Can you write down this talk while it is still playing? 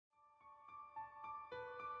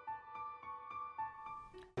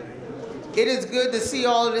It is good to see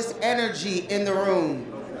all of this energy in the room.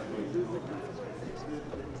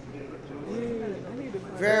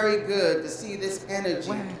 Very good to see this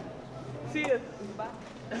energy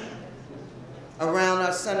around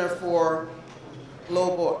our Center for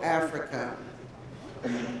Global Africa.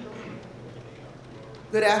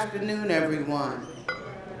 Good afternoon, everyone.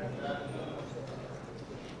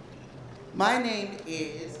 My name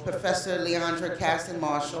is Professor Leandra Casson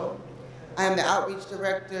Marshall. I am the Outreach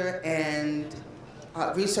Director and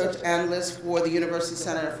Research Analyst for the University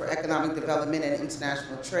Center for Economic Development and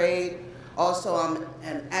International Trade. Also, I'm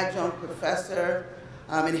an adjunct professor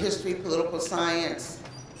in History, Political Science,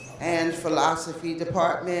 and Philosophy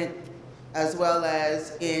Department, as well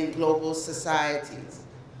as in Global Societies.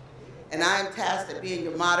 And I am tasked at being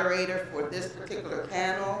your moderator for this particular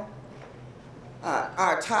panel.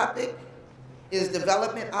 Our topic is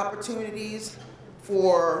development opportunities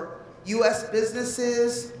for U.S.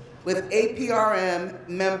 businesses with APRM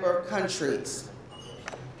member countries.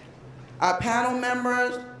 Our panel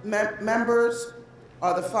members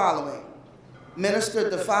are the following: Minister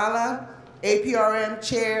Defallah, APRM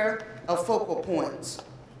Chair of Focal Points;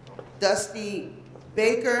 Dusty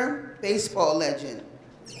Baker, baseball legend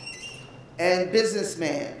and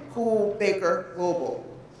businessman, Kool-Baker Global;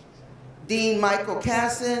 Dean Michael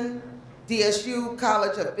Casson, DSU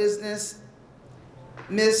College of Business;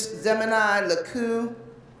 Ms. Zemini Laku,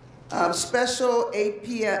 Special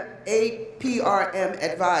APRM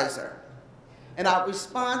Advisor. And our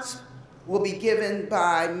response will be given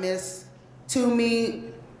by Ms.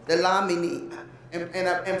 Tumi Delamini.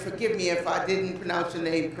 And forgive me if I didn't pronounce your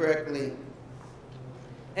name correctly.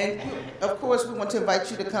 And of course, we want to invite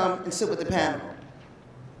you to come and sit with the panel.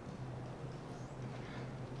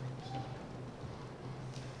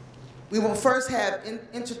 We will first have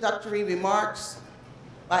introductory remarks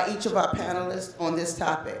by each of our panelists on this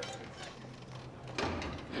topic.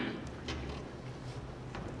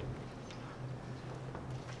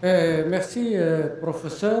 Merci,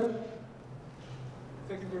 professeur.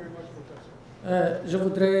 Thank you very much, Professor. Je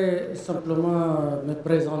voudrais simplement me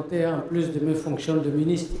présenter en plus de mes fonctions de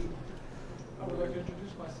ministre. I would like to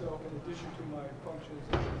introduce myself in addition to my functions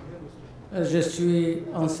as a minister. Je suis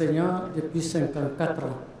enseignant depuis 54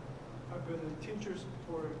 ans. I've been a teacher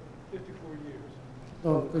for 54 years.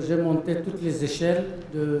 Donc, j'ai monté toutes les échelles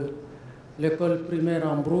de l'école primaire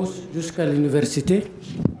en brousse jusqu'à l'université.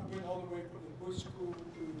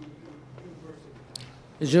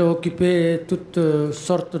 J'ai occupé toutes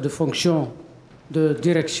sortes de fonctions de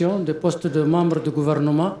direction, de postes de membres du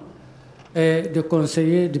gouvernement et de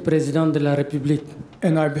conseiller du président de la République.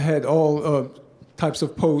 And I've had all types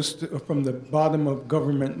of posts from the bottom of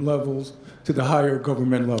government levels to the higher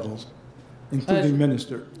government levels, including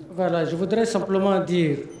minister. Voilà, je voudrais simplement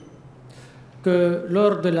dire que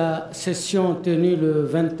lors de la session tenue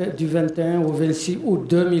du 21 au 26 août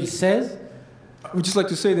 2016, I would just like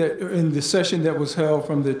to say that in the session that was held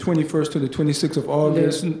from the 21st to the 26th of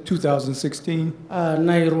August 2016 à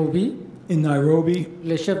Nairobi, in Nairobi,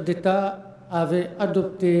 les chefs d'État avaient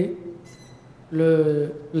adopté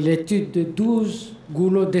l'étude de 12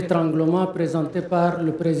 goulots d'étranglement présentés par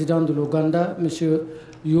le président de l'Ouganda, M.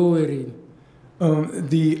 Yoweri.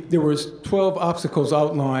 There was 12 obstacles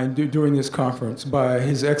outlined during this conference by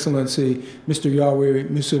His Excellency Mr. Yoweri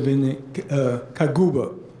Museveni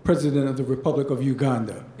Kaguta, President of the Republic of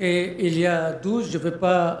Uganda. Et il y a 12, je ne vais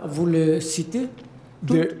pas vous les citer.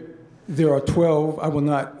 There are 12, I will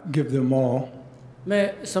not give them all.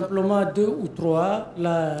 Mais simplement 2 ou 3,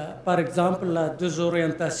 par exemple, la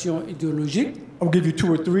désorientation idéologique. I'll give you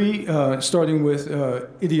 2 or 3, starting with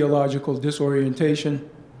ideological disorientation.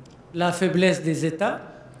 La faiblesse des États.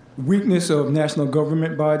 Weakness of national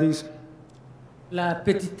government bodies. La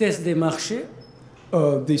petitesse des marchés.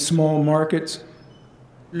 The small markets.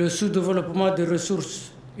 Le sous-développement des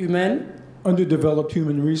ressources humaines. Underdeveloped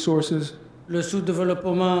human resources. Le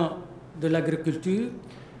sous-développement de l'agriculture.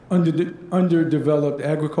 Underdeveloped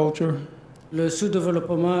agriculture. Le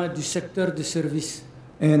sous-développement du secteur des services.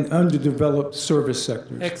 And underdeveloped service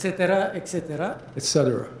sectors. Etc., etc. Etc.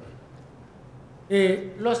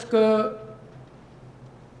 Et lorsque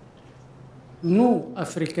nous,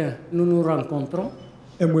 Africains, nous rencontrons,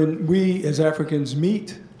 and when we as Africans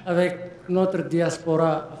meet avec notre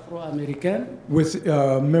diaspora afro-américaine, with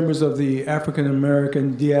members of the African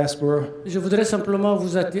American diaspora, je voudrais simplement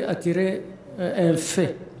vous attirer un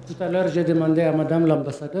fait. Tout à l'heure, j'ai demandé à Madame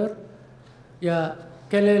l'ambassadeur,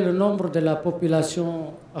 quel est le nombre de la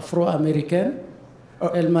population afro-américaine?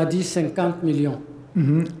 Elle m'a dit 50 millions.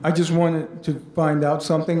 I just wanted to find out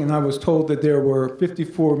something, and I was told that there were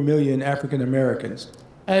 54 million African Americans.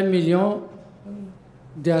 1 million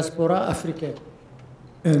diaspora africaine.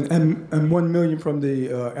 And 1 million from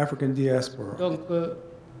the African diaspora.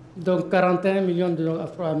 Donc 41 millions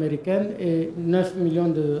d'Afro-Américains et 9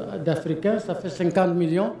 millions d'Africains, ça fait 50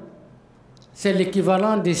 millions. C'est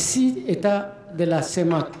l'équivalent des 6 États de la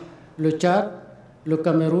CEMAC. Le Tchad, le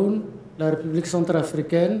Cameroun, la République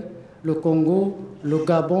centrafricaine, le Congo, le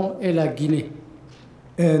Gabon et la Guinée.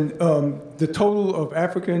 And the total of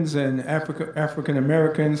Africans and African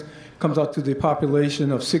Americans comes out to the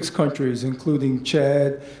population of 6 countries, including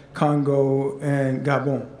Chad, Congo, and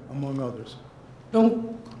Gabon, among others. Donc,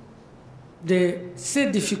 de ces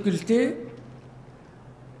difficultés,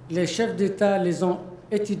 les chefs d'État les ont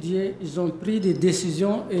étudiées, ils ont pris des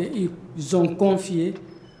décisions et ils ont confié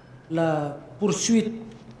la poursuite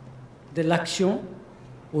de l'action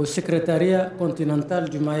au secrétariat continental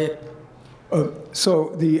du Maïek.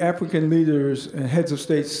 So the African leaders and heads of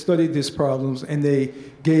state studied these problems, and they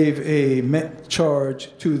gave a charge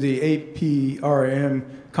to the APRM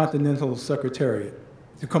Continental Secretariat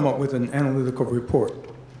to come up with an analytical report.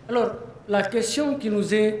 Alors, la question qui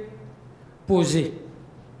nous est posée,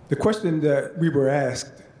 The question that we were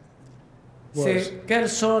asked was, c'est quelles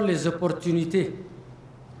sont les opportunités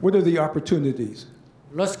what are the opportunities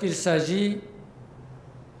lorsqu'il s'agit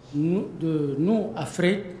de nous,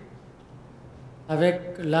 Afrique,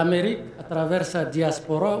 avec l'Amérique à travers sa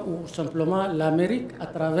diaspora ou simplement l'Amérique à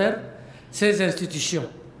travers ses institutions.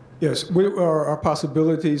 Yes, what are our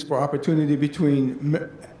possibilities for opportunity between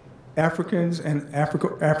Africans and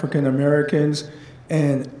African Americans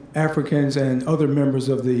and Africans and other members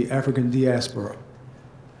of the African diaspora?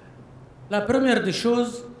 La première des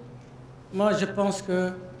choses, moi je pense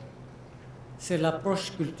que c'est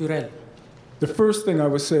l'approche culturelle. The first thing I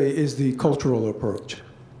would say is the cultural approach.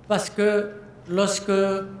 Parce que lorsque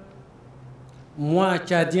moi,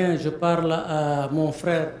 Tchadien, je parle à mon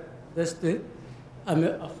frère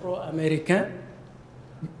afro-américain,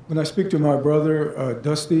 When I speak to my brother,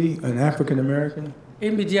 Dusty, an African American,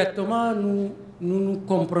 immédiatement nous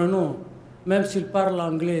comprenons. Même s'il parle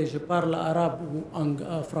anglais, je parle arabe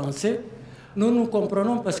ou français, nous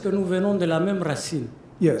comprenons parce que nous venons de la même racine.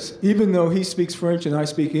 yes, even though he speaks French and I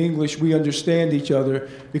speak English, we understand each other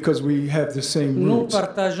because we have the same Nous roots.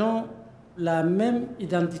 partageons la même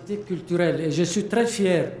identité culturelle et je suis très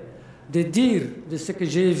fier de dire de ce que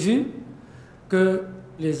j'ai vu que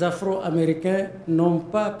les Afro-Américains n'ont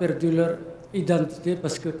pas perdu leur identité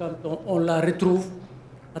parce que quand on la retrouve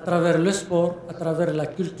à travers le sport, à travers la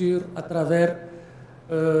culture, à travers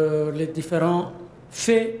les différents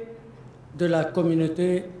faits de la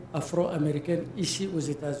communauté afro-américaine ici aux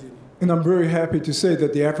États-Unis. And I'm very happy to say that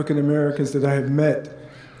the African Americans that I have met,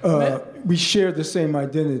 we share the same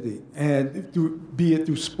identity, and be it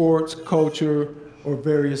through sports, culture, or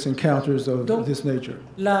various encounters of Donc, this nature.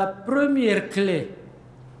 La première clé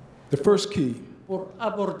The first key pour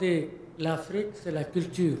aborder l'Afrique, c'est la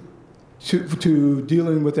culture. to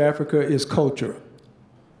dealing with Africa is culture.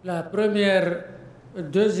 La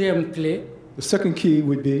deuxième clé, The second key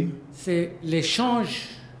would be c'est l'échange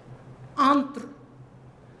entre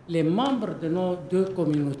les membres de nos deux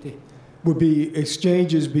communautés. would be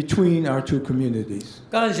exchanges between our 2 communities.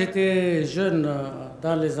 Quand j'étais jeune,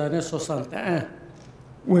 dans les années 61,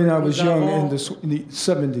 When I was Nous young in avons- the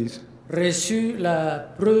 70s, reçu la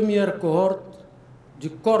première cohorte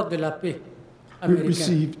du corps de la paix we américain.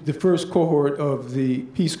 received the first cohort of the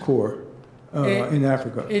Peace Corps in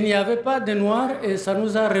Africa. Il n'y avait pas de Noirs et ça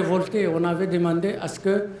nous a révoltés. On avait demandé à ce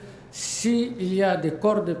que s'il y a des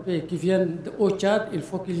corps de paix qui viennent au Tchad, il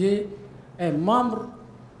faut qu'il y ait un membre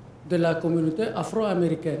de la communauté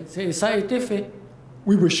afro-américaine. Et ça a été fait.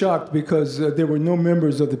 We were shocked because there were no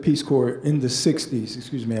members of the Peace Corps in the 60s.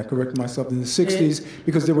 Excuse me, I correct myself. In the 60s,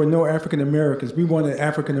 because there were no African Americans. We wanted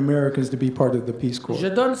African Americans to be part of the Peace Corps. Je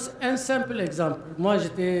donne un simple exemple. Moi,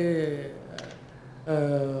 j'étais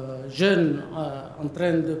jeune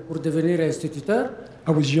pour devenir instituteur.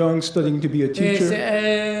 I was young, studying to be a Et teacher. c'est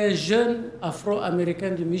un jeune afro-américain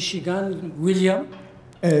du Michigan, William,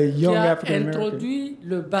 A qui young a African American. introduit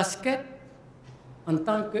le basket en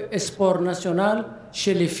tant que sport national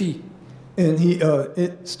chez les filles. And he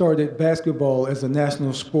started basketball as a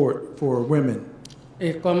national sport for women.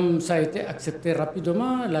 Et comme ça a été accepté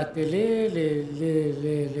rapidement, la télé,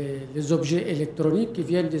 les objets électroniques qui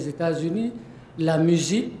viennent des États-Unis, la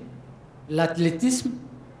musique, l'athlétisme,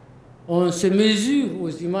 on se mesure aux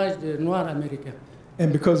images des Noirs américains. And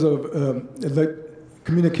because of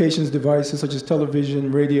communications devices such as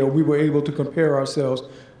television, radio, we were able to compare ourselves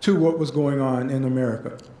to what was going on in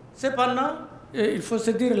America. Cependant, il faut se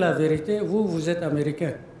dire la vérité, vous êtes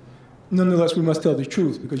américain. Nonetheless, we must tell the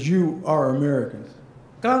truth because you are Americans.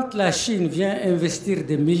 quand la Chine vient investir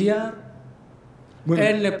des milliards,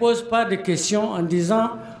 elle ne pose pas de questions en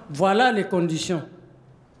disant voilà les conditions.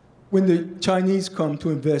 When the Chinese come to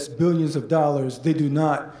invest billions of dollars, they do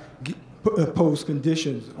not pose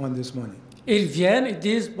conditions on this money. Ils viennent et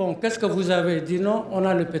disent bon, qu'est-ce que vous avez? Ils disent non, on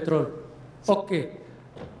a le pétrole. OK,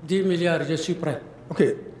 10 milliards, je suis prêt.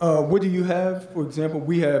 Okay, what do you have? For example,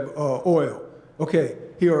 we have oil. Okay,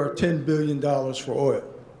 here are $10 billion for oil.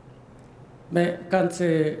 Mais quand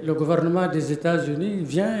c'est le gouvernement des États-Unis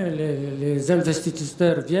vient, les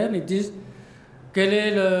investisseurs viennent et disent quel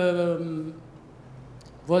est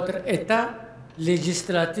votre état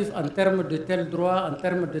législatif en termes de tel droit, en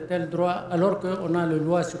termes de tel droit, alors qu'on a la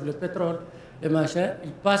loi sur le pétrole et machin,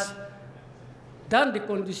 ils passent dans des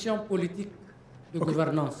conditions politiques de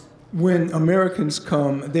gouvernance. When Americans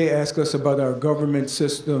come, they ask us about our government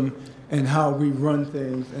system and how we run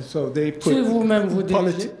things, and so they put Si vous-même vous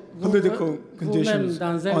dirigez, political conditions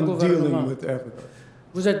dans un on gouvernement, dealing with Africa.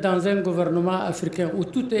 vous êtes dans un gouvernement africain où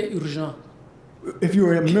tout est urgent. If you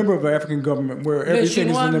are a member of an African government where Les everything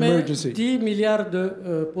is Chinois an mettent emergency, 10 milliards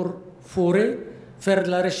pour forêt, faire de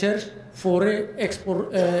la recherche, forêt,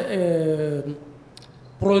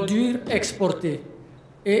 produire, exporter.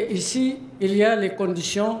 Et ici, il y a les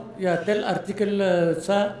conditions, il y a tel article,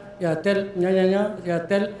 ça, il y a tel, il y a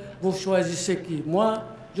tel, vous choisissez qui. Moi,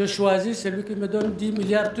 je choisis celui qui me donne 10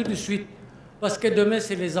 milliards tout de suite. Parce que demain,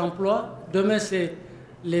 c'est les emplois, demain, c'est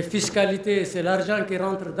les fiscalités, c'est l'argent qui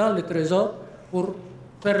rentre dans le trésor pour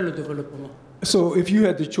faire le développement. so if you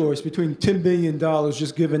had the choice between $10 billion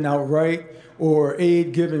just given outright or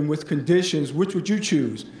aid given with conditions, which would you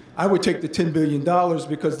choose? I would take the $10 billion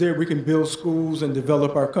because there we can build schools and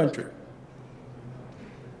develop our country.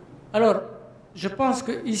 Alors, je pense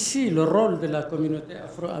qu'ici, le rôle de la communauté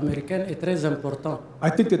afro-américaine est très important. I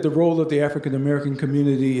think that the role of the African American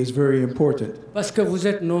community is very important Parce que vous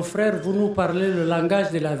êtes nos frères, vous nous parlez le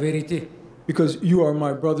langage de la vérité. because you are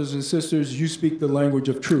my brothers and sisters, you speak the language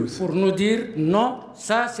of truth. Pour nous dire, non,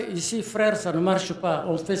 ça c'est ici, frère, ça ne marche pas.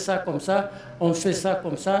 On fait ça comme ça, on fait ça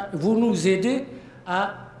comme ça. Vous nous aidez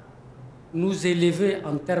à nous élever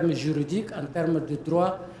en termes juridiques, en termes de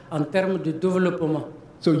droit, en termes de développement.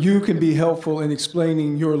 So you can be helpful in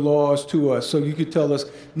explaining your laws to us. So you could tell us,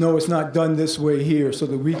 no, it's not done this way here, so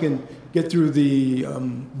that we can get through the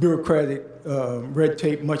bureaucratic red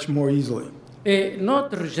tape much more easily. Et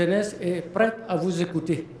notre jeunesse est prête à vous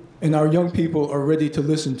écouter. And our young people are ready to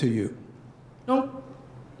listen to you. Donc,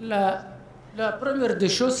 la première des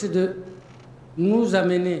choses, c'est de nous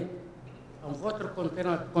amener en votre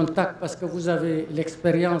contact, parce que vous avez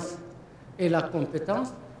l'expérience et la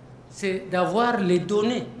compétence, c'est d'avoir les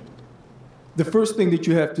données. The first thing that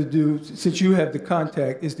you have to do, since you have the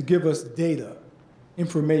contact, is to give us data,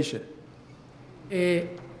 information. Et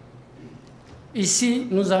ici,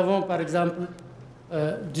 nous avons par exemple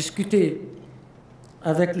discuté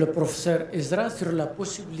avec le professeur Ezrah sur la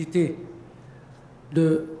possibilité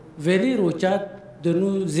de venir au Tchad, de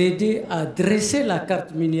nous aider à dresser la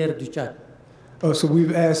carte minière du Tchad. So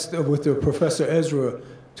we've asked with the Professor Ezrah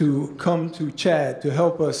to come to Chad to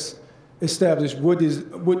help us establish what is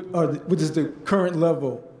the current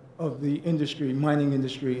level of the industry, mining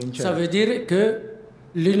industry in Chad. Ça veut dire que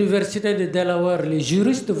l'université de Delaware, les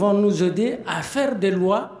juristes vont nous aider à faire des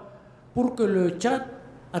lois pour que le Tchad,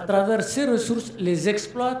 à travers ses ressources, les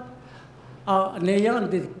exploite en ayant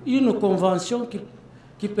une convention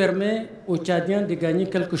qui permet aux Tchadiens de gagner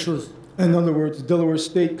quelque chose. In other words, Delaware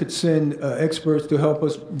State could send experts to help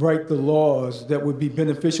us write the laws that would be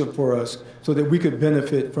beneficial for us so that we could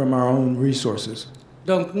benefit from our own resources.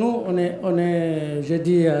 Donc nous, on est je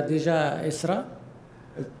dis déjà à Ezrah,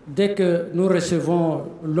 dès que nous recevons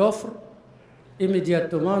l'offre,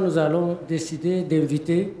 immédiatement nous allons décider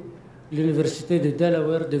d'inviter l'université de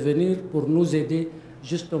Delaware de venir pour nous aider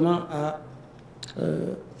justement à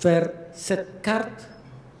faire cette carte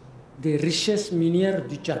des richesses minières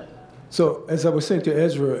du Tchad. So, as I was saying to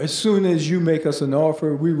Ezra, as soon as you make us an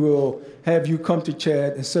offer, we will have you come to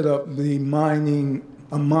Chad and set up the mine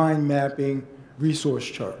mapping resource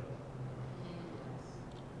chart.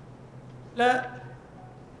 Là,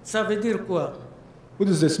 ça veut dire quoi? What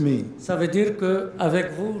does this mean? Ça veut dire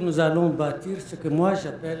qu'avec vous, nous allons bâtir ce que moi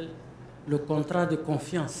j'appelle le contrat de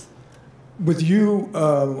confiance. With you,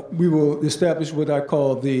 we will establish what I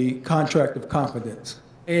call the contract of confidence.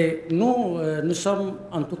 Et nous, nous sommes,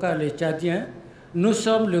 en tout cas les Tchadiens, nous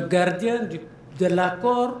sommes le gardien de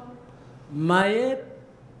l'accord Mayer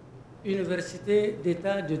Université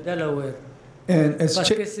d'État de Delaware. And as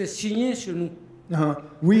Parce que c'est signé chez nous.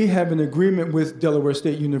 we have an agreement with Delaware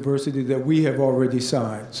State University that we have already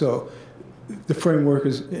signed. So the framework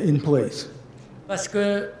is in place. parce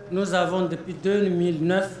que nous avons depuis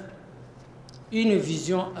 2009 une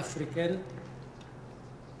vision africaine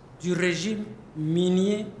du régime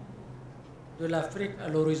minier de l'Afrique à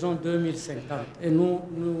l'horizon 2050. Et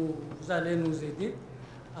vous allez nous aider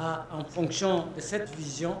en fonction de cette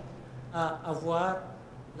vision, à avoir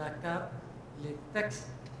la carte, les textes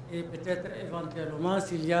et peut-être éventuellement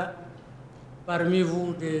s'il y a parmi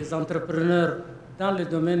vous des entrepreneurs dans le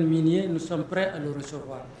domaine minier, nous sommes prêts à le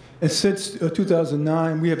recevoir. And since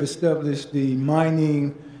 2009, we have established the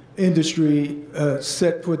mining industry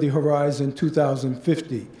set for the horizon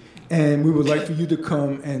 2050. And we would like for you to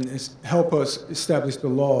come and help us establish the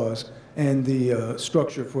laws and the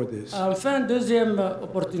structure for this. Enfin, deuxième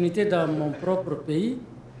opportunité dans mon propre pays.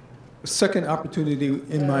 Second opportunity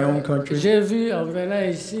in my own country. J'ai vu en venant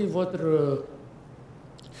ici votre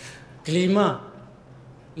climat,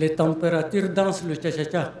 les températures dansent le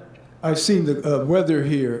cha-cha-cha. I've seen the weather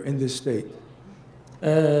here in this state.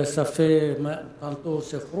 Ça fait tantôt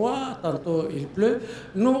c'est froid, tantôt il pleut.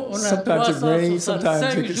 Nous, on a Sometimes it rains, sometimes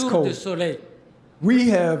 365 it's jours cold. de soleil. We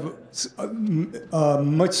have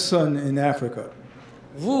much sun in Africa.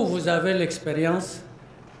 Vous avez l'expérience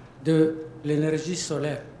de l'énergie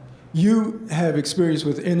solaire. You have experience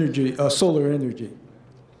with energy, solar energy.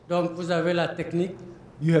 Donc vous avez la technique,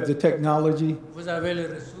 You have the technology. vous avez les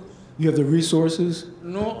ressources. You have the resources.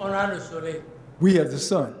 Nous, on a le soleil. We have the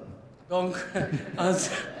sun. Donc,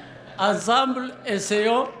 ensemble,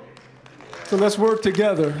 essayons. So let's work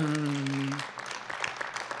together.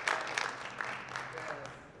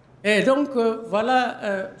 Et donc,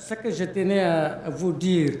 voilà ce que je tenais à vous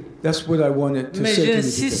dire. That's what I wanted to Mais say to you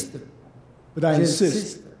j'insiste today. But I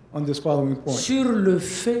insist on this following point. sur le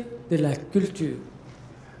fait de la culture.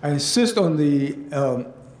 I insist on the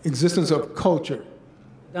existence of culture.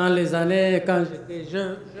 Dans les années, quand j'étais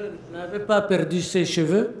jeune, je n'avais pas perdu ses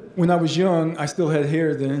cheveux. When I was young, I still had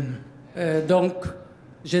hair then. Donc,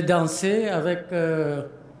 j'ai dansé avec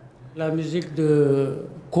la musique de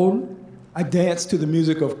Kool. I danced to the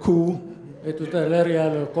music of Kool. Et tout à l'heure, il y a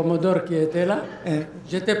le Commodore qui était là.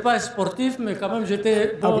 Je n'étais pas sportif, mais quand même,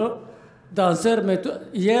 j'étais bon danseur. Mais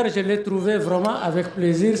hier, je l'ai trouvé vraiment avec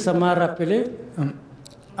plaisir. Ça m'a rappelé.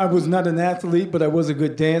 I was not an athlete, but I was a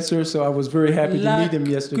good dancer, so I was very happy to meet him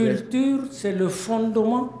yesterday. La culture, c'est le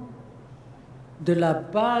fondement de la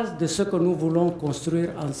base de ce que nous voulons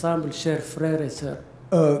construire ensemble, chers frères et sœurs.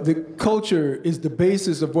 The culture is the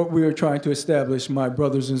basis of what we are trying to establish, my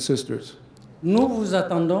brothers and sisters. Nous vous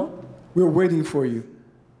attendons. We're waiting for you.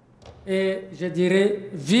 Et je dirais,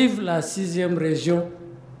 vive la 6e région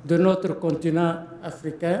de notre continent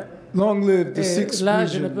africain. Long live the Et sixth là,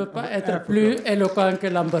 region je ne peux pas of être Africa. plus éloquent que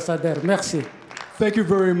l'ambassadeur. Merci. Thank you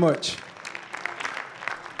very much.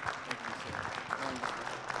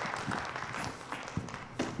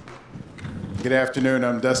 Good afternoon.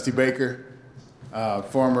 I'm Dusty Baker,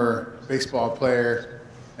 former baseball player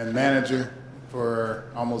and manager for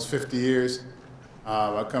almost 50 years.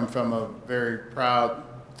 I come from a very proud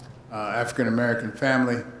African-American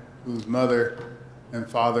family whose mother and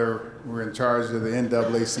father were in charge of the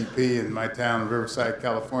NAACP in my town of Riverside,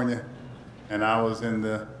 California. And I was in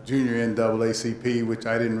the junior NAACP, which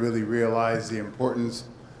I didn't really realize the importance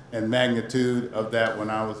and magnitude of that when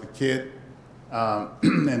I was a kid.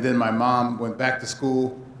 And then my mom went back to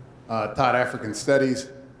school, taught African studies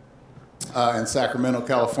in Sacramento,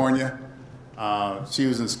 California. She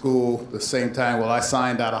was in school the same time. Well, I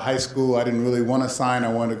signed out of high school. I didn't really want to sign.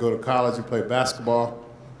 I wanted to go to college and play basketball.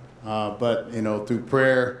 But, you know, through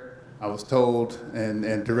prayer, I was told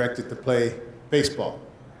and directed to play baseball.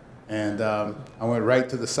 And I went right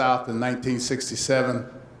to the South in 1967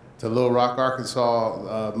 to Little Rock,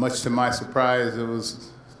 Arkansas. Much to my surprise, it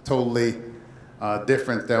was totally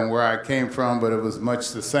different than where I came from, but it was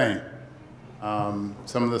much the same.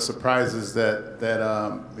 Some of the surprises that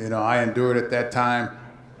you know, I endured at that time,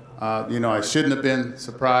 you know, I shouldn't have been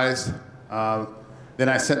surprised. Then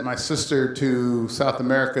I sent my sister to South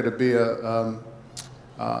America to be a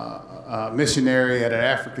missionary at an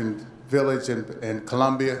African village in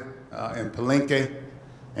Colombia, in Palenque.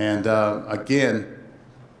 And again,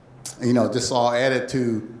 you know, this all added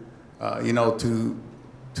to, you know, to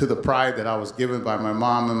the pride that I was given by my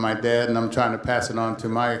mom and my dad, and I'm trying to pass it on to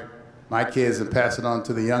my kids and pass it on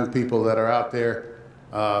to the young people that are out there,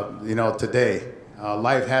 you know, today.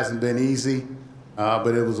 Life hasn't been easy,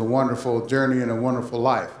 but it was a wonderful journey and a wonderful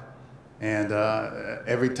life. And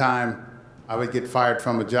every time I would get fired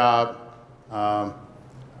from a job,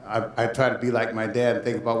 I try to be like my dad and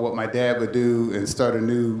think about what my dad would do and start a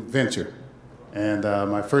new venture. And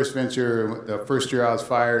my first venture, the first year I was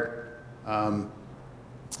fired,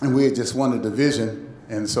 and we had just won a division,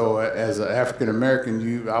 And so as an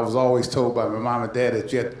African-American, I was always told by my mom and dad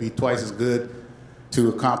that you have to be twice as good to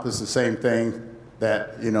accomplish the same thing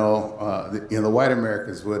that, the white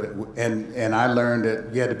Americans would. And I learned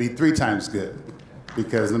that you had to be 3 times good,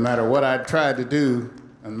 because no matter what I tried to do,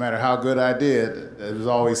 no matter how good I did, there was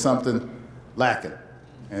always something lacking.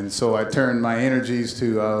 And so I turned my energies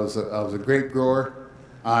to, I was a grape grower.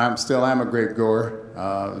 I still am a grape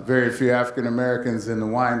grower. Very few African-Americans in the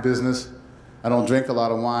wine business. I don't drink a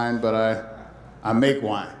lot of wine, but I make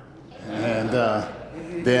wine. And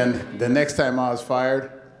then the next time I was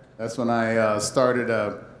fired, that's when I started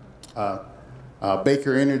a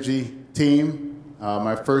Baker Energy team.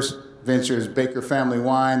 My first venture is Baker Family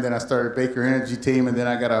Wine. Then I started Baker Energy team, and then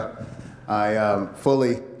I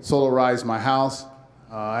fully solarized my house.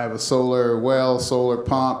 I have a solar well, solar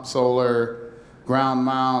pump, solar ground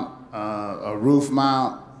mount, a roof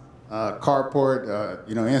mount, carport,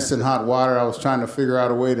 instant hot water. I was trying to figure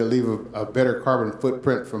out a way to leave a better carbon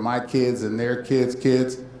footprint for my kids and their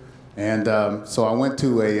kids. And so I went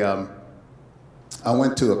to a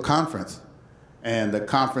conference, and the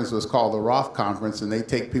conference was called the Roth Conference, and they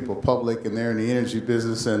take people public, and they're in the energy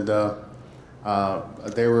business. And there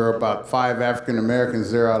were about 5 African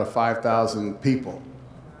Americans there out of 5,000 people,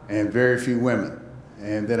 and very few women.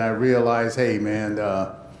 And then I realized, hey, man,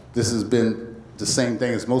 this has been the same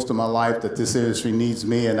thing as most of my life, that this industry needs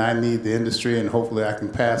me and I need the industry, and hopefully I can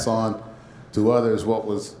pass on to others what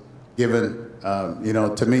was given,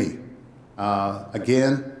 to me.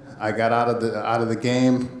 Again, I got out of the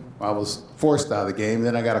game. I was forced out of the game.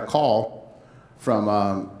 Then I got a call from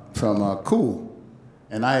Kool,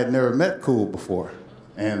 and I had never met Kool before.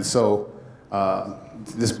 And so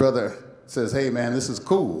this brother says, hey, man, this is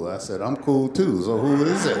Kool. I said, I'm cool too, so who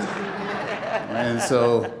is it?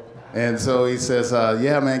 And so he says,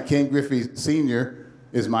 yeah, man, Ken Griffey Sr.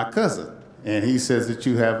 is my cousin. And he says that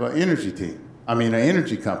you have an energy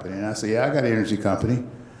company. And I said, yeah, I got an energy company.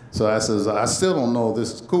 So I says, I still don't know if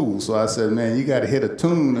this is cool. So I said, man, you got to hit a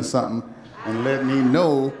tune or something and let me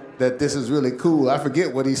know that this is really cool. I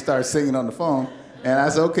forget what he starts singing on the phone. And I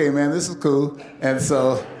said, okay, man, this is cool. And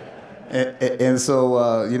so,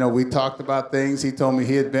 we talked about things. He told me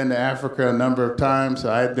he had been to Africa a number of times.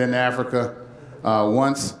 I had been to Africa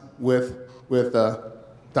once with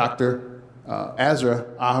Dr. Ezrah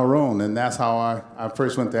Aharone, and that's how I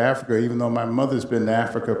first went to Africa, even though my mother's been to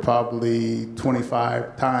Africa probably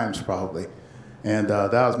 25 times probably. And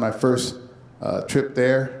that was my first trip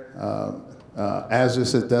there. Ezrah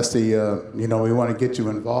said, Dusty, we want to get you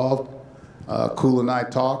involved. Kool and I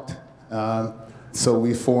talked. So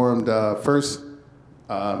we formed first,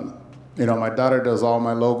 my daughter does all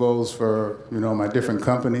my logos for, my different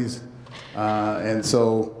companies. And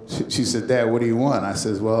so she said, Dad, what do you want? I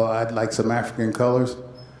said, well, I'd like some African colors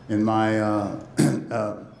in my,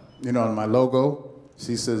 in my logo.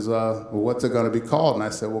 She says, well, what's it going to be called? And I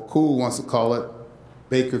said, well, Kool wants to call it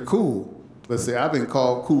Baker Kool. But see, I've been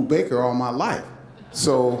called Kool-Baker all my life.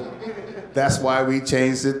 So that's why we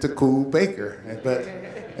changed it to Kool-Baker. But,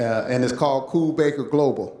 and it's called Kool-Baker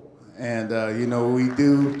Global. And, we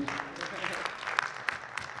do,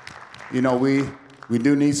 we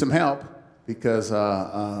do need some help. Because,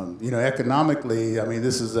 economically,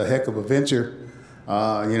 this is a heck of a venture. We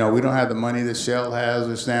don't have the money that Shell has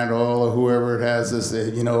or Standard Oil or whoever has this,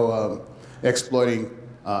 exploiting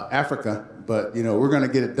Africa. But, we're going to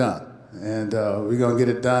get it done. And we're going to get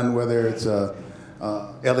it done whether it's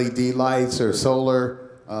LED lights or solar,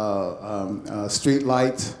 street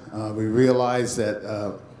lights. We realize that,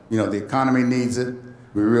 the economy needs it.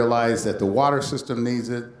 We realize that the water system needs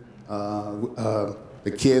it. The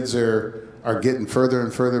kids are getting further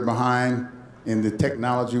and further behind in the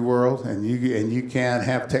technology world, and you can't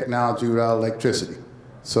have technology without electricity.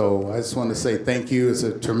 So I just want to say thank you. It's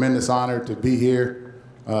a tremendous honor to be here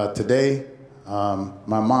today.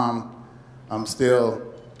 My mom, I'm still,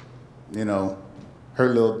 her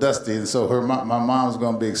little Dusty, and so my mom's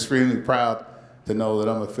going to be extremely proud to know that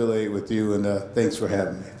I'm affiliated with you, and thanks for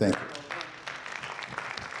having me. Thank you.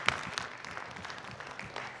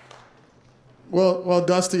 Well,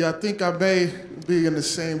 Dusty, I think I may be in the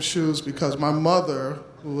same shoes because my mother,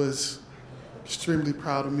 who is extremely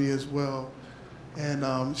proud of me as well,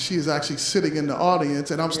 and she is actually sitting in the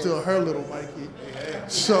audience, and I'm still her little Mikey.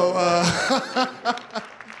 So, right.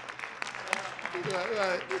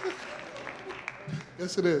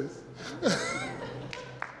 Yes, it is.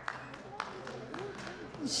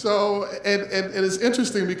 So, and it's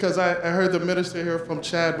interesting because I heard the minister here from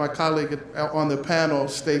Chad, my colleague on the panel,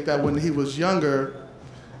 state that when he was younger,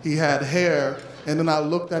 he had hair. And then I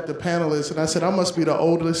looked at the panelists and I said, I must be the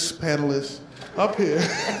oldest panelist up here.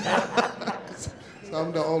 So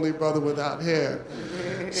I'm the only brother without hair.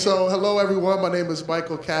 So hello, everyone. My name is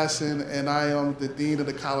Michael Casson, and I am the Dean of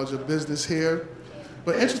the College of Business here.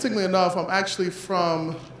 But interestingly enough, I'm actually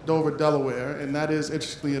from Dover, Delaware, and that is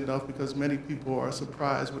interestingly enough because many people are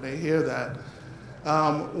surprised when they hear that.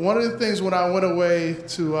 One of the things when I went away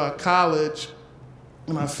to college,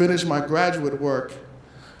 when I finished my graduate work,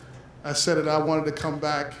 I said that I wanted to come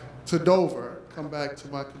back to Dover, come back to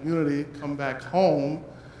my community, come back home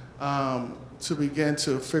to begin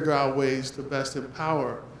to figure out ways to best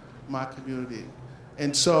empower my community.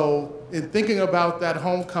 And so in thinking about that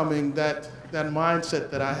homecoming, that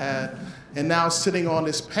mindset that I had, and now sitting on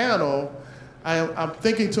this panel, I'm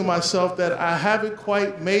thinking to myself that I haven't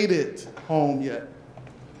quite made it home yet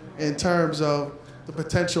in terms of the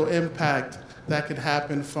potential impact that could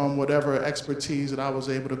happen from whatever expertise that I was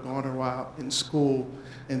able to garner while in school,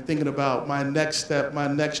 and thinking about my next step, my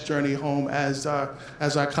next journey home, as our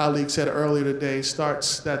colleague said earlier today,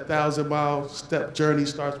 that 1,000-mile step journey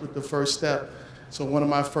starts with the first step. So one of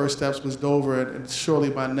my first steps was Dover, and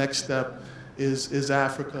surely my next step is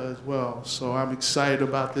Africa as well. So I'm excited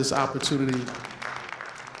about this opportunity.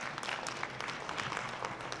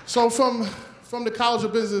 So from the College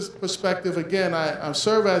of Business perspective, again, I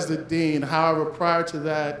serve as the dean. However, prior to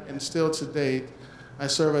that, and still to date, I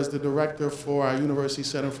serve as the director for our University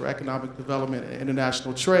Center for Economic Development and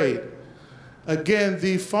International Trade. Again,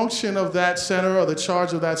 the function of that center, or the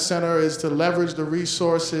charge of that center, is to leverage the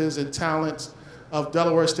resources and talents of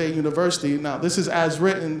Delaware State University. Now, this is as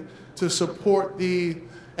written to support the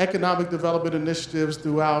economic development initiatives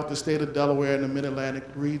throughout the state of Delaware and the Mid-Atlantic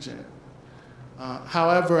region.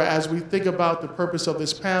 However, as we think about the purpose of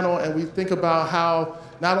this panel, and we think about how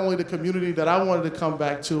not only the community that I wanted to come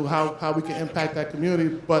back to, how we can impact that community,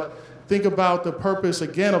 but think about the purpose,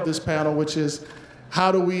 again, of this panel, which is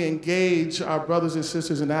how do we engage our brothers and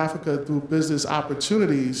sisters in Africa through business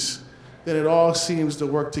opportunities, then it all seems to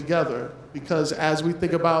work together. Because as we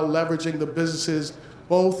think about leveraging the businesses,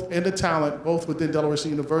 both in the talent, both within Delaware State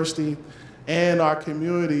University and our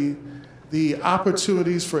community, the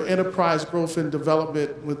opportunities for enterprise growth and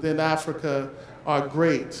development within Africa are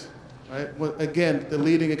great, right? Again, the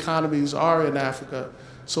leading economies are in Africa.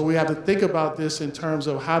 So we have to think about this in terms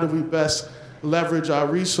of how do we best leverage our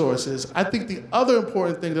resources. I think the other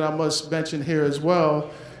important thing that I must mention here as well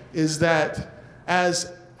is that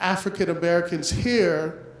as African Americans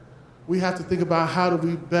here, we have to think about how do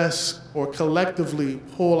we best or collectively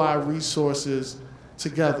pull our resources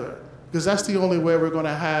together, because that's the only way we're going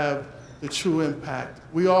to have the true impact.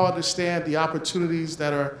 We all understand the opportunities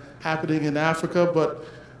that are happening in Africa, but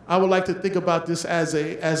I would like to think about this as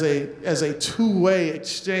a two-way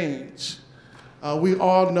exchange. We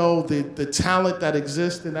all know the talent that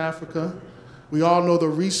exists in Africa. We all know the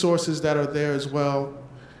resources that are there as well.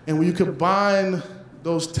 And when you combine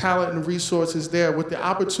those talent and resources there with the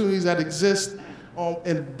opportunities that exist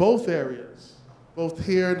in both areas, both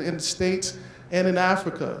here in the States and in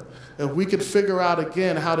Africa, if we could figure out,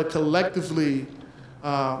 again, how to collectively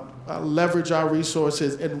leverage our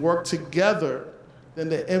resources and work together, then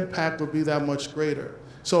the impact would be that much greater.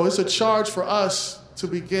 So it's a charge for us to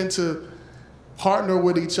begin to partner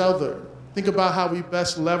with each other. Think about how we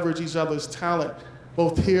best leverage each other's talent,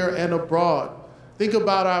 both here and abroad. Think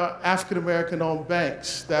about our African-American-owned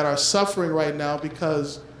banks that are suffering right now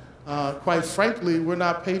because, quite frankly, we're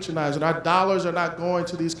not patronizing. Our dollars are not going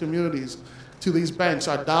to these communities, to these banks.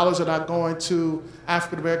 Our dollars are not going to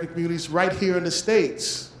African-American communities right here in the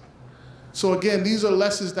States. So again, these are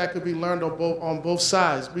lessons that could be learned on both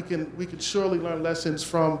sides. We can surely learn lessons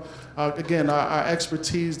from, again, our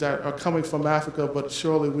expertise that are coming from Africa, but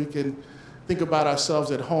surely we can think about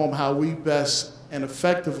ourselves at home, how we best and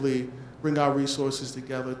effectively bring our resources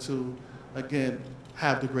together to, again,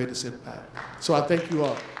 have the greatest impact. So I thank you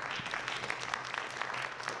all.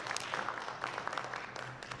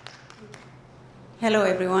 Hello,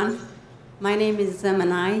 everyone. My name is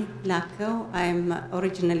Zamanai Lako. I'm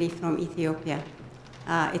originally from Ethiopia.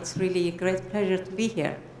 It's really a great pleasure to be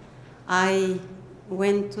here. I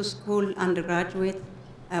went to school, undergraduate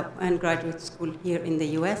and graduate school here in the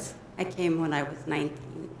US. I came when I was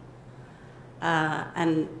 19.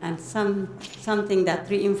 And something that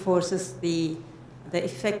reinforces the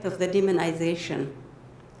effect of the demonization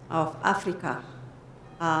of Africa.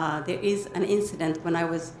 There is an incident when I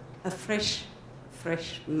was a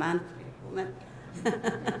freshman woman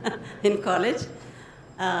in college.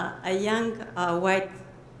 A young white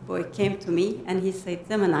boy came to me and he said,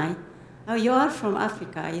 Zamanai, oh, you are from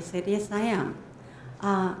Africa? I said, yes, I am.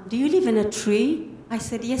 Do you live in a tree? I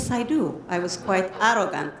said, yes, I do. I was quite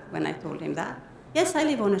arrogant when I told him that. Yes, I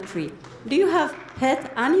live on a tree. Do you have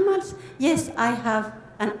pet animals? Yes, I have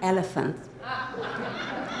an elephant.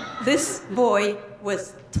 This boy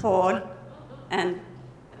was tall and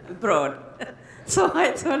broad. So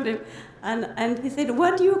I told him, and he said,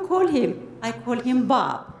 what do you call him? I call him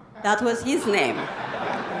Bob. That was his name.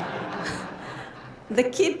 The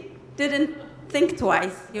kid didn't think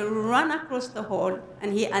twice. He ran across the hall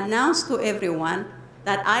and he announced to everyone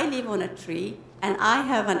that I live on a tree and I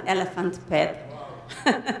have an elephant pet.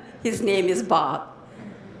 His name is Bob.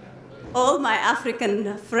 All my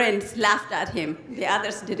African friends laughed at him. The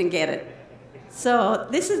others didn't get it. So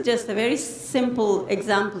this is just a very simple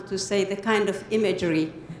example to say the kind of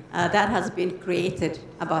imagery that has been created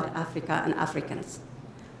about Africa and Africans.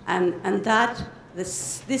 And that this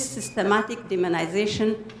systematic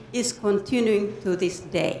demonization is continuing to this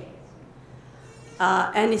day.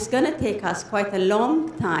 And it's going to take us quite a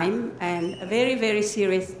long time and a very, very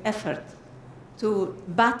serious effort to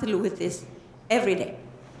battle with this every day.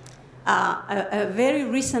 A very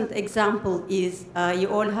recent example is, you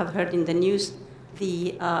all have heard in the news,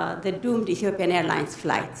 the doomed Ethiopian Airlines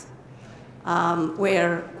flight,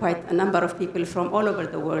 where quite a number of people from all over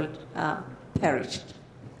the world perished.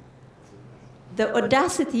 The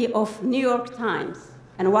audacity of New York Times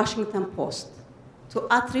and Washington Post to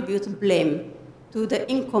attribute blame to the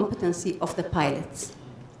incompetency of the pilots.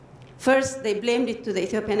 First, they blamed it to the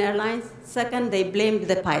Ethiopian Airlines. Second, they blamed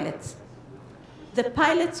the pilots. The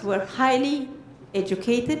pilots were highly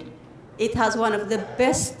educated. It has one of the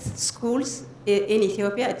best schools in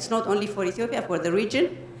Ethiopia. It's not only for Ethiopia, for the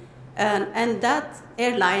region. And that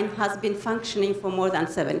airline has been functioning for more than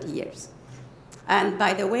 70 years. And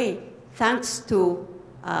by the way, thanks to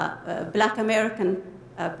Black American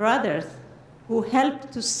brothers who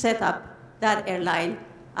helped to set up that airline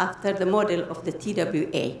after the model of the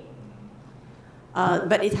TWA.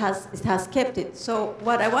 But it has kept it. So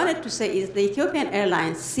what I wanted to say is the Ethiopian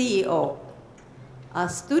Airlines CEO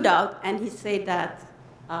stood out and he said that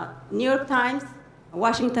New York Times,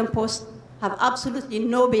 Washington Post have absolutely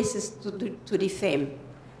no basis to defame.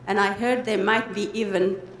 And I heard they might be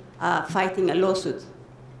even fighting a lawsuit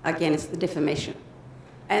against the defamation.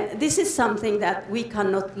 And this is something that we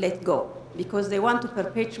cannot let go because they want to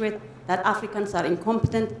perpetuate that Africans are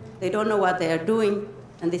incompetent, they don't know what they are doing,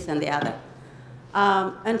 and this and the other.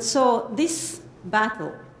 And so this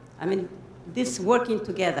battle, I mean, this working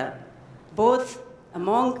together, both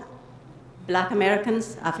among Black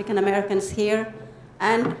Americans, African Americans here,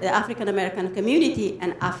 and the African American community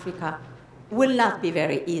in Africa, will not be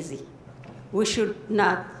very easy. We should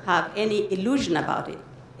not have any illusion about it.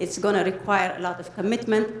 It's going to require a lot of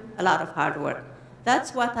commitment, a lot of hard work.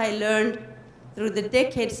 That's what I learned through the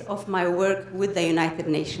decades of my work with the United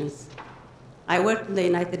Nations. I worked in the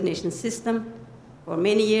United Nations system for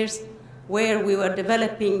many years, where we were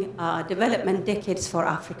developing development decades for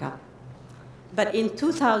Africa. But in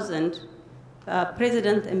 2000,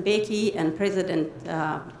 President Mbeki and President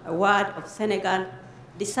Wade of Senegal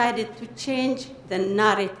decided to change the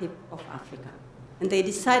narrative of Africa. And they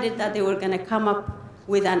decided that they were going to come up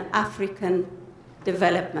with an African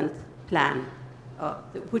development plan,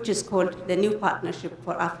 which is called the New Partnership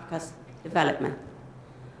for Africa's Development,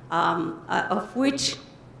 of which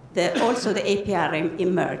also the APRM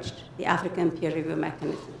emerged, the African Peer Review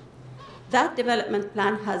Mechanism. That development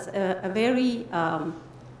plan has a very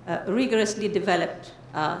rigorously developed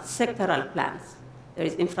sectoral plans. There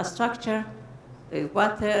is infrastructure, there is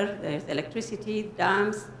water, there is electricity,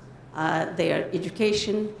 dams, there are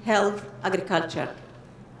education, health, agriculture.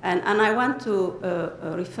 And I want to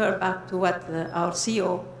refer back to what our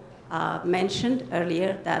CEO mentioned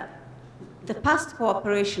earlier, that the past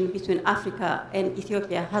cooperation between Africa and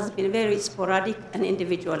Ethiopia has been very sporadic and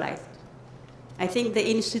individualized. I think the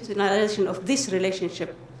institutionalization of this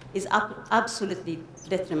relationship is absolutely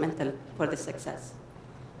detrimental for the success.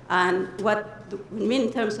 And what we mean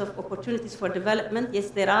in terms of opportunities for development, yes,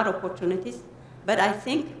 there are opportunities, but I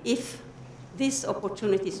think if these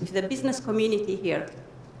opportunities, if the business community here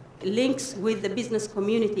links with the business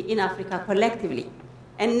community in Africa collectively,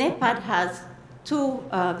 and NEPAD has two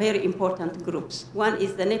very important groups. One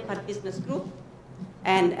is the NEPAD Business Group,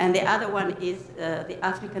 and the other one is the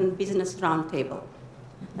African Business Roundtable.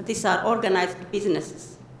 These are organized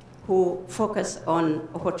businesses who focus on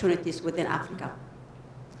opportunities within Africa.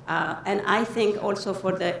 And I think also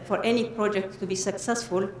for any project to be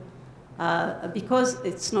successful, because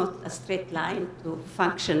it's not a straight line to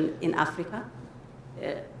function in Africa,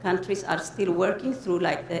 countries are still working through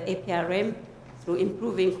like the APRM, through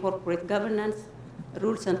improving corporate governance,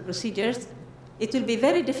 rules and procedures. It will be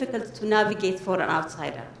very difficult to navigate for an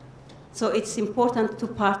outsider. So it's important to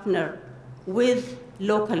partner with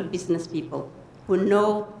local business people who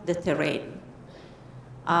know the terrain.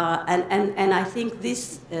 And I think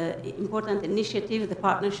this important initiative, the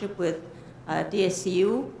partnership with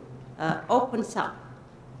DSU, opens up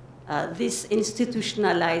this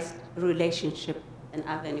institutionalized relationship and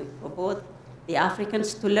avenue for both the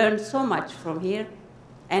Africans to learn so much from here,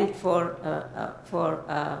 and for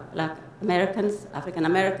like Americans, African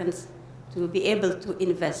Americans, to be able to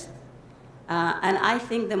invest. And I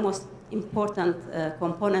think the most important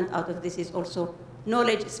component out of this is also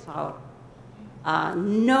knowledge is power.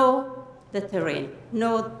 Know the terrain,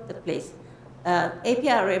 know the place.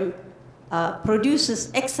 APRM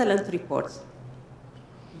produces excellent reports,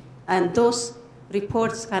 and those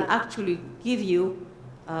reports can actually give you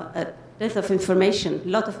a lot of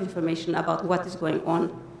information about what is going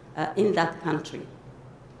on in that country.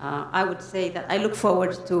 I would say that I look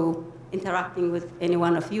forward to interacting with any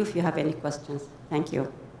one of you if you have any questions. Thank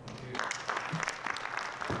you.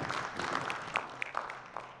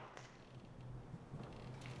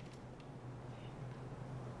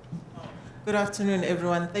 Good afternoon,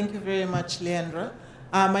 everyone. Thank you very much, Leandra.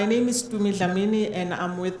 My name is Tumi Dlamini, and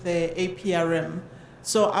I'm with the APRM.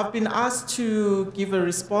 So I've been asked to give a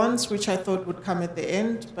response, which I thought would come at the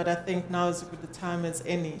end, but I think now is as good a time as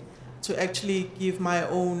any to actually give my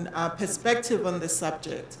own perspective on this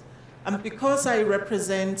subject. Because I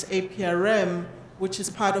represent APRM, which is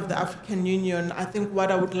part of the African Union, I think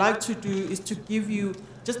what I would like to do is to give you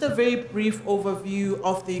just a very brief overview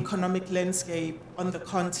of the economic landscape on the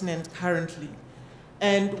continent currently.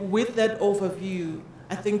 And with that overview,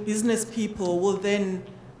 I think business people will then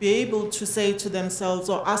be able to say to themselves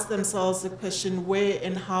or ask themselves the question, where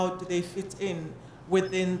and how do they fit in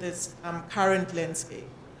within this current landscape?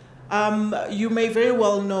 You may very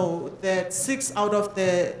well know that 6 out of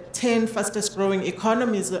the 10 fastest growing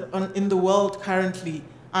economies in the world currently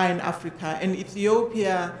are in Africa, and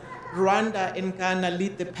Ethiopia, Rwanda, and Ghana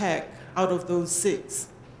lead the pack out of those 6.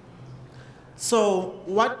 So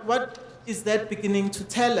what is that beginning to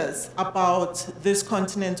tell us about this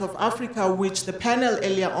continent of Africa, which the panel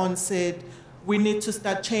earlier on said we need to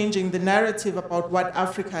start changing the narrative about what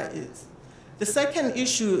Africa is? The second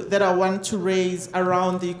issue that I want to raise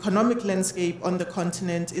around the economic landscape on the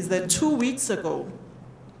continent is that 2 weeks ago,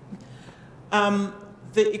 the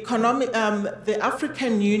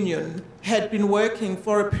African Union had been working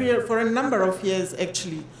for a number of years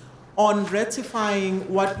actually on ratifying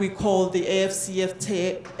what we call the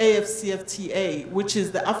AFCFTA, which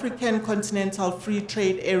is the African Continental Free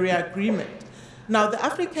Trade Area Agreement. Now, the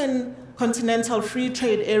African Continental Free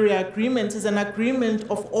Trade Area Agreement is an agreement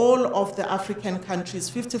of all of the African countries,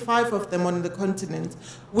 55 of them on the continent,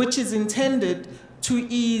 which is intended to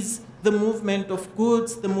ease the movement of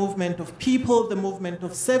goods, the movement of people, the movement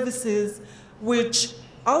of services, which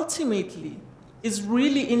ultimately is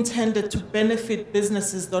really intended to benefit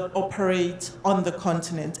businesses that operate on the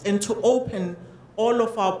continent and to open all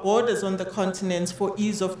of our borders on the continent for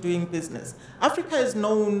ease of doing business. Africa is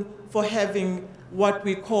known for having what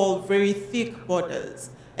we call very thick borders,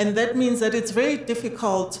 and that means that it's very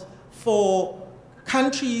difficult for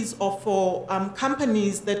countries or for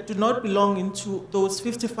companies that do not belong into those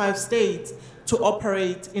 55 states to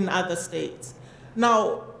operate in other states.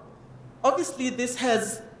 Now, obviously, this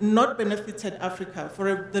has not benefited Africa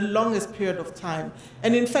for the longest period of time.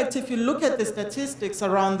 And in fact, if you look at the statistics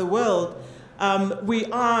around the world, we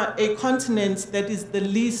are a continent that is the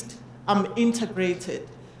least integrated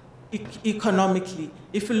economically.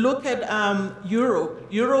 If you look at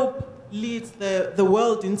Europe leads the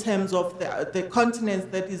world in terms of the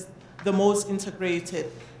continent that is the most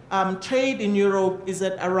integrated. Trade in Europe is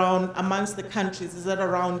at around, amongst the countries, is at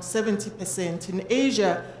around 70%. In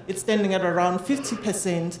Asia, it's standing at around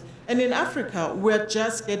 50%. And in Africa, we're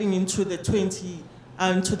just getting into the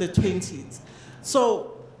 20s.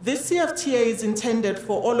 So this CFTA is intended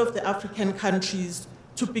for all of the African countries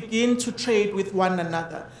to begin to trade with one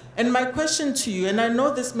another. And my question to you, and I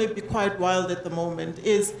know this may be quite wild at the moment,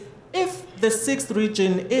 is if the 6th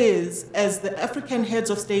region is, as the African heads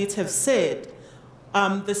of states have said,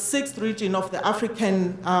 the 6th region of the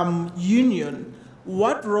African Union,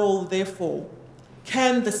 what role, therefore,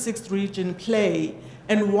 can the 6th region play,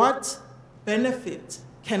 and what benefit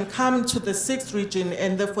can come to the 6th region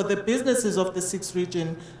and for the businesses of the 6th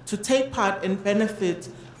region to take part and benefit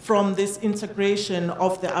from this integration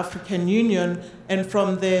of the African Union and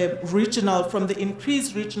from the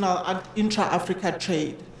increased regional intra-Africa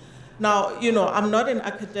trade? Now, you know, I'm not an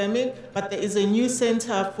academic, but there is a new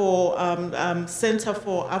Center for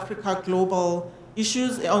Africa Global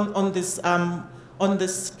Issues on on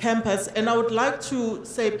this campus. And I would like to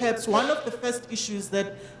say perhaps one of the first issues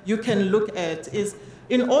that you can look at is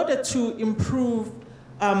in order to improve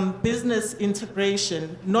business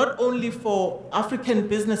integration, not only for African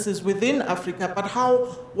businesses within Africa, but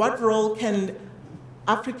what role can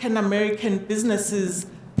African American businesses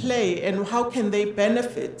play and how can they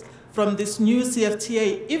benefit from this new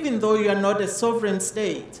CFTA, even though you are not a sovereign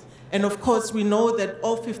state. And of course, we know that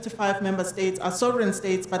all 55 member states are sovereign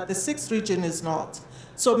states, but the 6th region is not.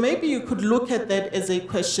 So maybe you could look at that as a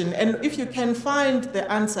question. And if you can find the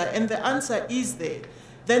answer, and the answer is there,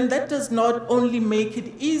 then that does not only make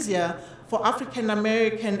it easier for African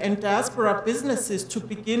American and diaspora businesses to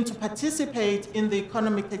begin to participate in the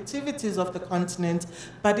economic activities of the continent,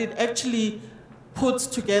 but it actually puts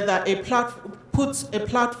together a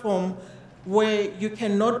platform where you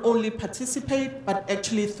can not only participate, but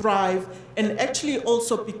actually thrive, and actually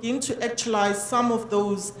also begin to actualize some of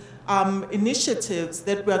those initiatives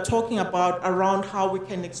that we are talking about around how we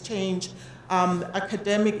can exchange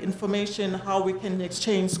academic information, how we can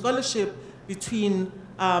exchange scholarship between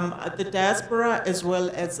the diaspora as well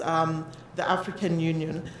as the African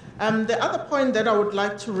Union. The other point that I would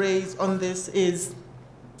like to raise on this is,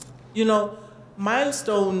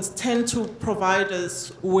 milestones tend to provide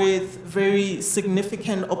us with very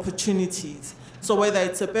significant opportunities. So whether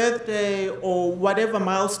it's a birthday or whatever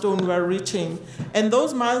milestone we're reaching, and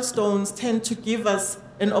those milestones tend to give us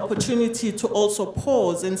an opportunity to also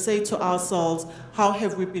pause and say to ourselves, how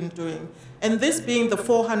have we been doing? And this being the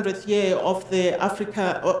 400th year of the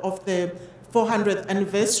 400th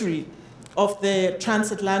anniversary of the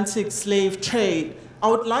transatlantic slave trade, I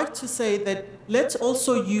would like to say that let's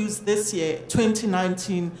also use this year,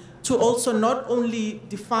 2019, to also not only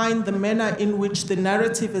define the manner in which the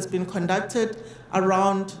narrative has been conducted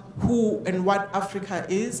around who and what Africa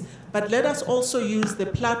is, but let us also use the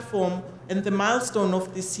platform and the milestone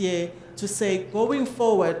of this year to say, going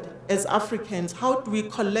forward as Africans, how do we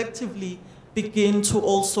collectively begin to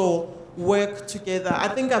also work together? I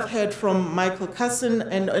think I've heard from Michael Casson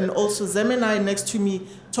and also Zemenai next to me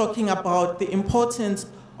talking about the importance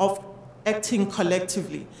of acting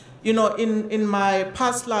collectively. In my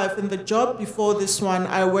past life, in the job before this one,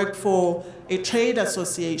 I worked for a trade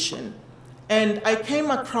association. And I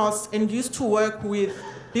came across and used to work with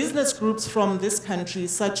business groups from this country,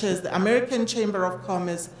 such as the American Chamber of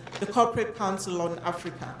Commerce, the Corporate Council on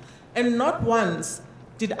Africa. And not once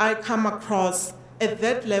did I come across, at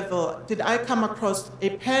that level, did I come across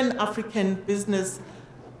a Pan-African business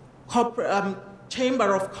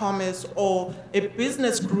Chamber of Commerce or a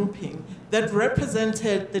business grouping that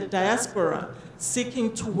represented the diaspora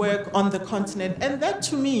seeking to work on the continent. And that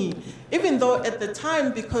to me, even though at the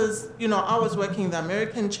time, because I was working in the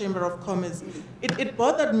American Chamber of Commerce, it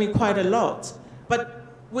bothered me quite a lot. But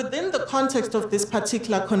within the context of this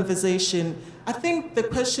particular conversation, I think the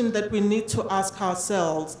question that we need to ask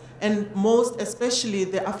ourselves, and most especially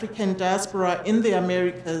the African diaspora in the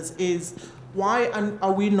Americas, is why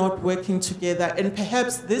are we not working together? And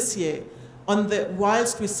perhaps this year,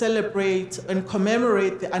 whilst we celebrate and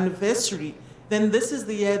commemorate the anniversary, then this is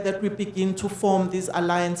the year that we begin to form these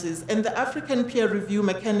alliances. And the African peer review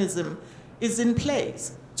mechanism is in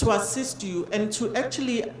place to assist you and to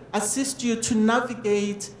actually assist you to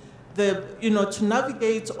navigate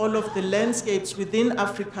all of the landscapes within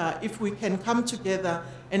Africa if we can come together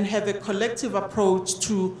and have a collective approach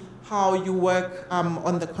to how you work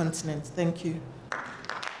on the continent. Thank you.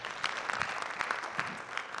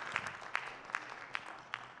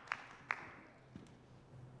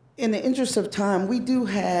 In the interest of time, we do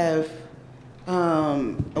have, we're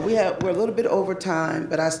a little bit over time,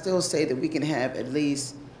 but I still say that we can have at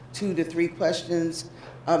least 2 to 3 questions.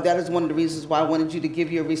 That is one of the reasons why I wanted you to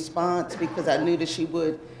give your response, because I knew that she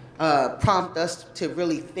would prompt us to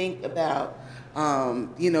really think about,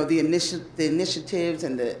 the initiatives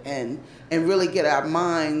and really get our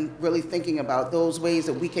mind really thinking about those ways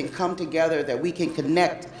that we can come together, that we can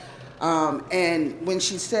connect. And when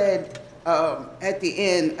she said, at the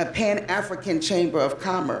end, a Pan-African Chamber of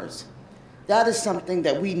Commerce, that is something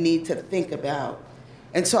that we need to think about.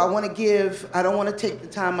 And so I don't want to take the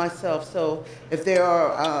time myself, so if there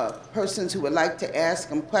are persons who would like to ask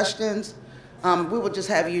them questions, we will just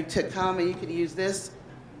have you to come and you can use this,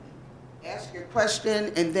 ask your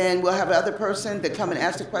question, and then we'll have another person to come and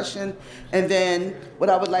ask the question. And then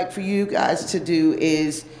what I would like for you guys to do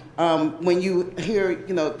is, when you hear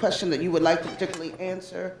a question that you would like to particularly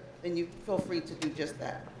answer, then you feel free to do just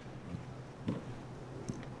that.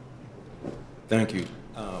 Thank you.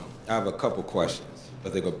 I have a couple questions,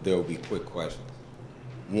 but they'll be quick questions.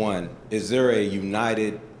 One, is there a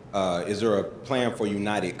plan for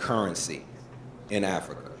united currency in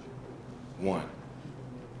Africa? One.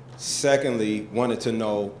 Secondly, wanted to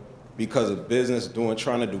know, because of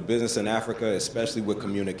trying to do business in Africa, especially with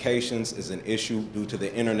communications, is an issue due to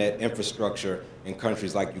the internet infrastructure in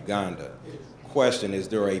countries like Uganda. Question, is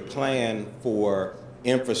there a plan for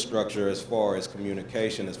infrastructure as far as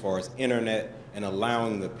communication, as far as internet, and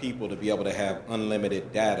allowing the people to be able to have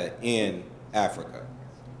unlimited data in Africa?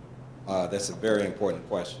 That's a very important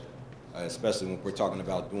question, especially when we're talking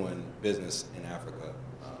about doing business in Africa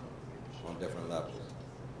on different levels.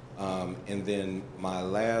 And then my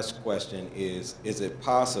last question is it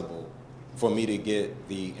possible for me to get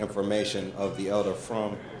the information of the elder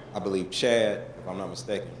from, I believe, Chad, if I'm not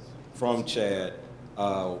mistaken, from Chad?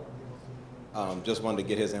 Just wanted to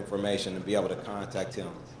get his information and be able to contact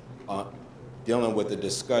him dealing with the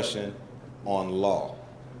discussion on law.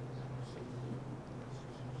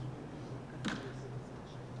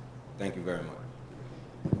 Thank you very much.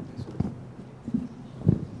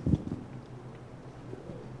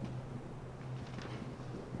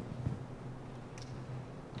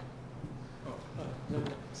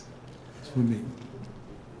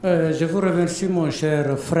 Je vous remercie, mon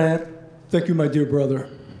cher frère. Thank you, my dear brother.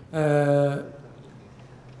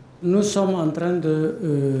 Nous sommes en train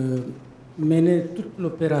de mener toute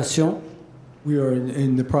l'opération We are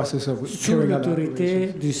in the process of sous carrying out l'autorité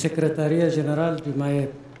operations du secrétariat général du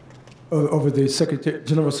MAEP. over the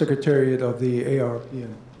General Secretariat of the ARPM.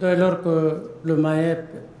 Dès lors que le MAEP,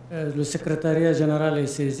 le secrétariat général est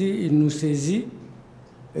saisi, il nous saisit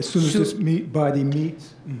As soon as this body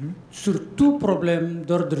meets, sur tout problème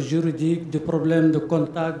d'ordre juridique, de problème de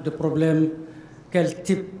contact, de problème quel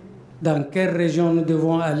type, dans quelle région nous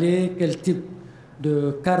devons aller, quel type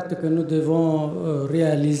de carte que nous devons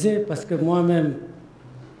réaliser, parce que moi-même,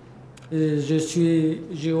 je suis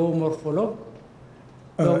géomorphologue.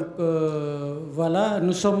 Donc voilà,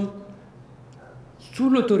 nous sommes sous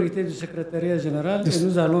l'autorité du secrétariat général et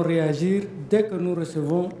nous allons réagir dès que nous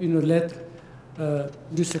recevons une lettre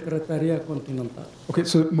du secrétariat continental. okay,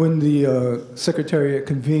 so when the Secretariat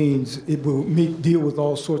convenes, it will deal with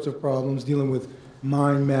all sorts of problems, dealing with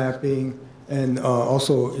mind mapping and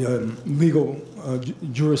also legal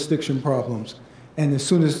jurisdiction problems. And as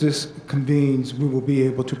soon as this convenes, we will be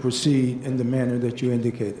able to proceed in the manner that you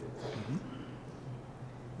indicated.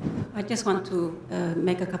 I just want to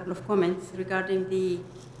make a couple of comments regarding the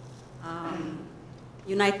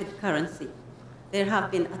united currency. There have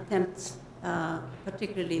been attempts,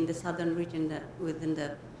 particularly in the southern region within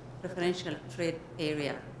the preferential trade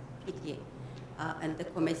area, PTA, and the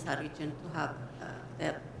Comesa region to have they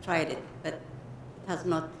have tried it, but it has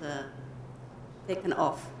not taken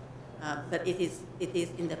off. But it is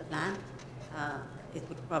in the plan. It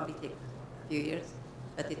would probably take a few years,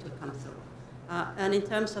 but it will come through. And in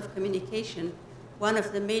terms of communication, one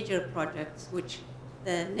of the major projects, which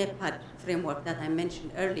the NEPAD framework that I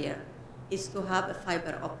mentioned earlier, is to have a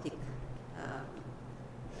fiber optic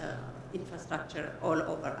infrastructure all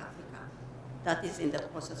over Africa. That is in the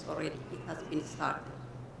process already. It has been started.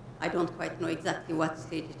 I don't quite know exactly what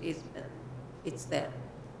stage it is, but it's there.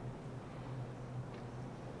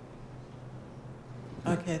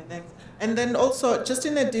 Okay, thanks. And then also, just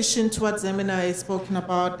in addition to what Zemina has spoken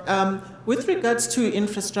about, with regards to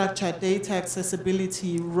infrastructure, data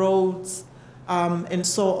accessibility, roads, and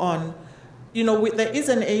so on, you know, there is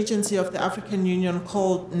an agency of the African Union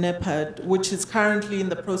called NEPAD, which is currently in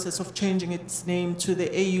the process of changing its name to the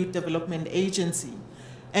AU Development Agency.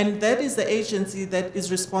 And that is the agency that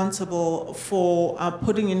is responsible for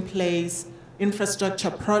putting in place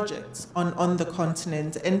infrastructure projects on the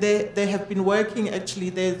continent. And they have been working, actually,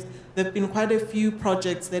 there have been quite a few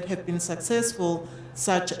projects that have been successful,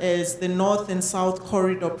 such as the North and South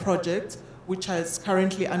Corridor project, which is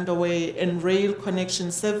currently underway, and rail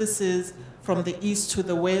connection services from the east to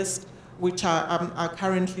the west, which are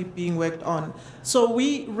currently being worked on. So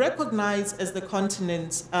we recognize as the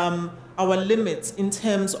continent our limits in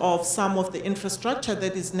terms of some of the infrastructure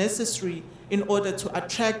that is necessary in order to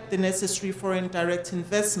attract the necessary foreign direct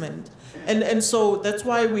investment. And so that's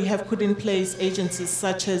why we have put in place agencies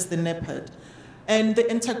such as the NEPAD. And the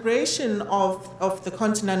integration of the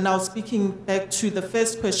continent, now speaking back to the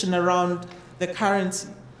first question around the currency,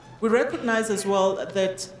 we recognize as well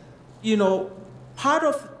that, you know, part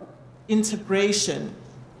of integration,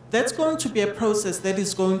 that's going to be a process that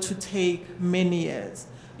is going to take many years.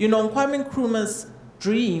 You know, Kwame Nkrumah's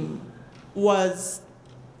dream was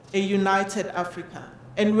a united Africa.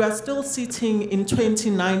 And we are still sitting in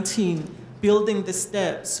 2019 building the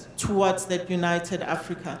steps towards that united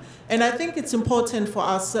Africa. And I think it's important for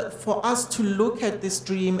us to look at this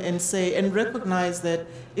dream and say, and recognize that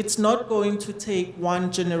it's not going to take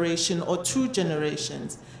one generation or two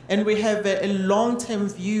generations. And we have a long-term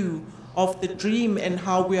view of the dream and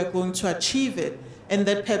how we are going to achieve it. And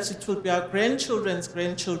that perhaps it will be our grandchildren's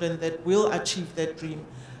grandchildren that will achieve that dream.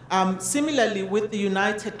 Similarly, with the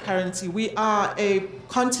united currency, we are a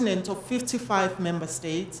continent of 55 member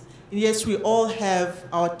states. Yes, we all have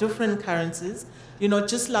our different currencies. You know,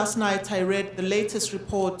 just last night I read the latest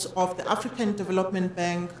report of the African Development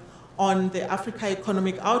Bank on the Africa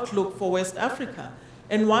Economic Outlook for West Africa.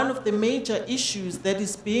 And one of the major issues that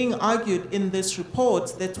is being argued in this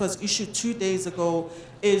report that was issued 2 days ago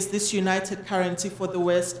is this united currency for the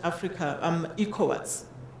West Africa, ECOWAS.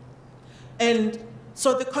 And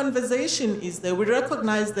so the conversation is there. We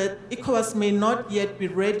recognize that ECOWAS may not yet be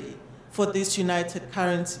ready for this united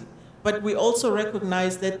currency, but we also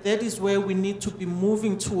recognize that that is where we need to be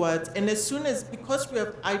moving towards. And as soon as, because we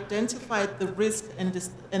have identified the risk and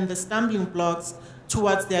the stumbling blocks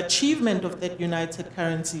towards the achievement of that united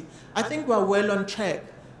currency, I think we're well on track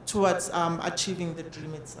towards achieving the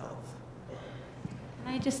dream itself.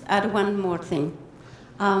 Can I just add one more thing?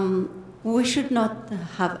 We should not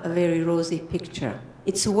have a very rosy picture.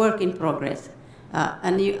 It's a work in progress.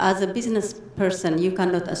 And you, as a business person, you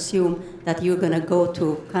cannot assume that you're going to go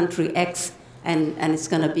to country X and it's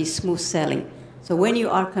going to be smooth sailing. So when you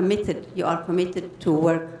are committed to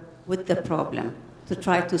work with the problem, to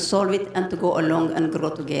try to solve it and to go along and grow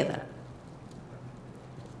together.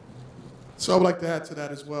 So I would like to add to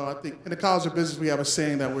that as well. I think in the College of Business, we have a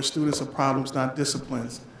saying that we're students of problems, not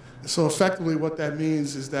disciplines. And so effectively what that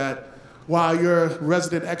means is that while your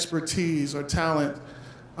resident expertise or talent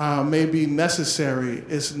may be necessary,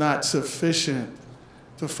 it's not sufficient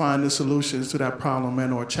to find the solutions to that problem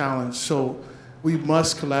and or challenge. So we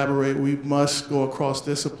must collaborate, we must go across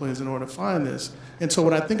disciplines in order to find this. And so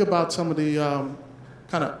when I think about some of the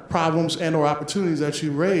kind of problems and or opportunities that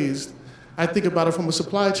you raised, I think about it from a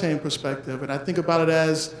supply chain perspective, and I think about it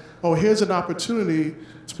as, oh, here's an opportunity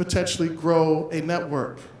to potentially grow a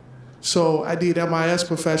network. So I need MIS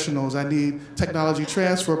professionals, I need technology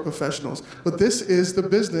transfer professionals, but this is the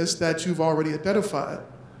business that you've already identified,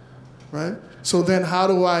 right? So then how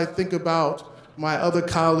do I think about my other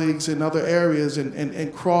colleagues in other areas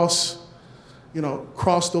and cross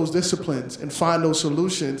those disciplines and find those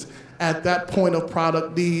solutions at that point of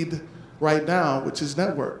product need right now, which is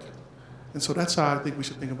network. And so that's how I think we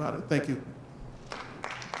should think about it. Thank you.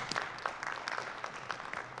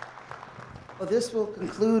 Well, this will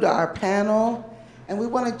conclude our panel, and we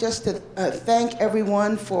want to just thank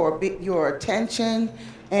everyone for your attention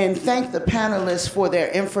and thank the panelists for their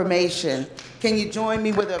information. Can you join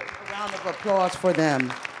me with a round of applause for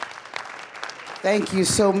them? Thank you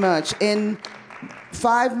so much. In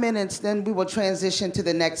 5 minutes, then we will transition to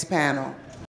the next panel.